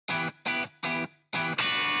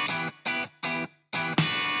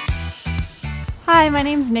Hi, my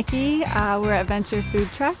name's Nikki. We're at Venture Food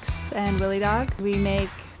Trucks and Willy Dog. We make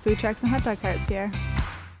food trucks and hot dog carts here.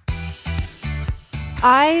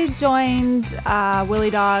 I joined Willy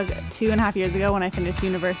Dog 2.5 years ago when I finished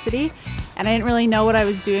university, and I didn't really know what I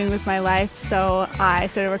was doing with my life, so I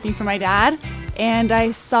started working for my dad, and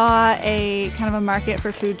I saw a kind of a market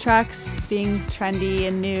for food trucks being trendy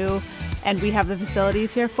and new, and we have the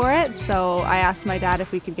facilities here for it, so I asked my dad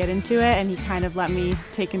if we could get into it, and he kind of let me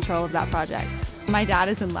take control of that project. My dad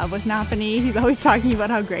is in love with Napanee. He's always talking about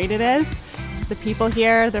how great it is. The people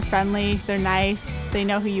here, they're friendly, they're nice, they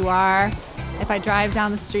know who you are. If I drive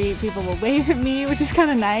down the street, people will wave at me, which is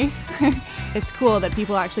kind of nice. It's cool that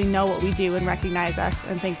people actually know what we do and recognize us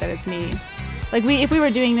and think that it's neat. Like if we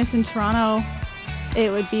were doing this in Toronto,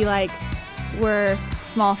 it would be like we're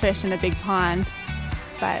small fish in a big pond,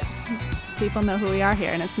 but people know who we are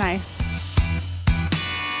here and it's nice.